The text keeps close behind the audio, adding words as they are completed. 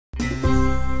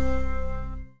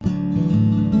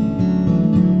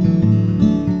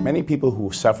Many people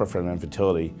who suffer from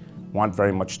infertility want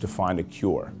very much to find a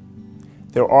cure.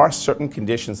 There are certain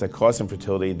conditions that cause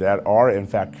infertility that are in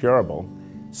fact curable,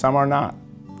 some are not.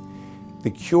 The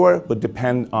cure would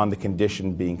depend on the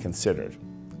condition being considered.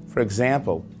 For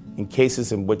example, in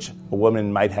cases in which a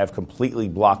woman might have completely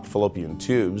blocked fallopian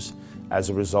tubes as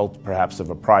a result perhaps of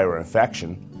a prior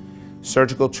infection,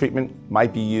 surgical treatment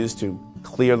might be used to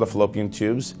clear the fallopian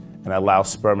tubes and allow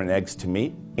sperm and eggs to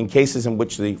meet. In cases in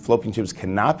which the fallopian tubes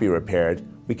cannot be repaired,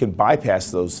 we can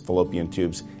bypass those fallopian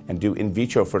tubes and do in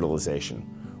vitro fertilization,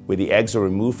 where the eggs are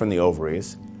removed from the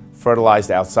ovaries,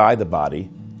 fertilized outside the body,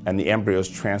 and the embryo is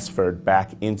transferred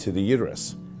back into the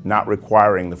uterus, not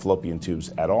requiring the fallopian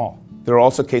tubes at all. There are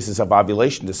also cases of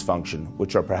ovulation dysfunction,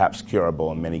 which are perhaps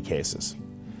curable in many cases.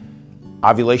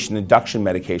 Ovulation induction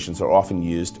medications are often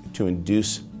used to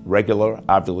induce regular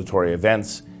ovulatory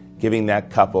events, giving that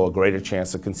couple a greater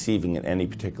chance of conceiving in any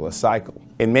particular cycle.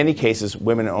 In many cases,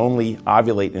 women only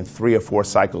ovulate in 3 or 4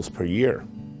 cycles per year.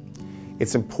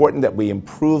 It's important that we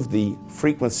improve the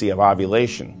frequency of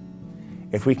ovulation.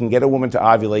 If we can get a woman to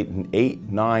ovulate in 8,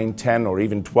 9, 10, or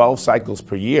even 12 cycles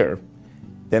per year,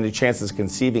 then the chances of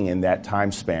conceiving in that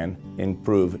time span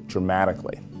improve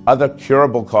dramatically. Other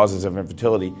curable causes of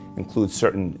infertility include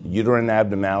certain uterine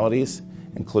abnormalities,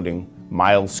 including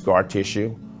mild scar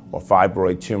tissue, or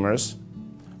fibroid tumors,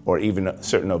 or even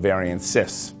certain ovarian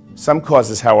cysts. Some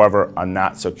causes, however, are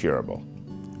not so curable.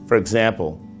 For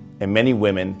example, in many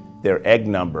women, their egg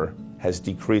number has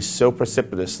decreased so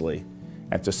precipitously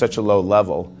and to such a low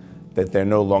level that they're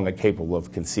no longer capable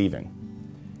of conceiving.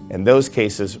 In those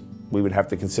cases, we would have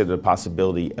to consider the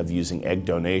possibility of using egg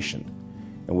donation,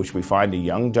 in which we find a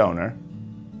young donor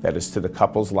that is to the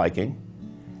couple's liking,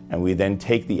 and we then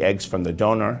take the eggs from the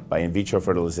donor by in vitro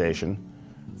fertilization,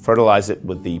 fertilize it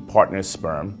with the partner's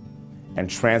sperm, and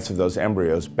transfer those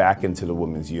embryos back into the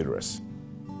woman's uterus.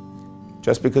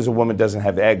 Just because a woman doesn't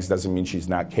have eggs doesn't mean she's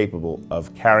not capable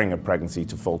of carrying a pregnancy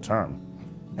to full term,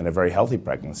 and a very healthy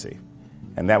pregnancy.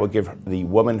 And that would give the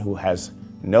woman who has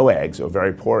no eggs or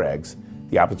very poor eggs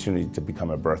the opportunity to become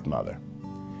a birth mother.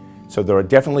 So there are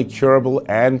definitely curable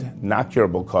and not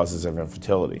curable causes of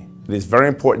infertility. It is very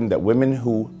important that women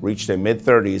who reach their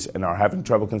mid-30s and are having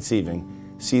trouble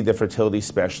conceiving see the fertility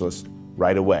specialist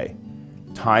right away.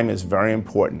 Time is very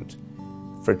important.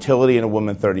 Fertility in a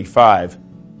woman 35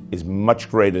 is much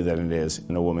greater than it is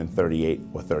in a woman 38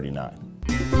 or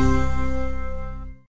 39.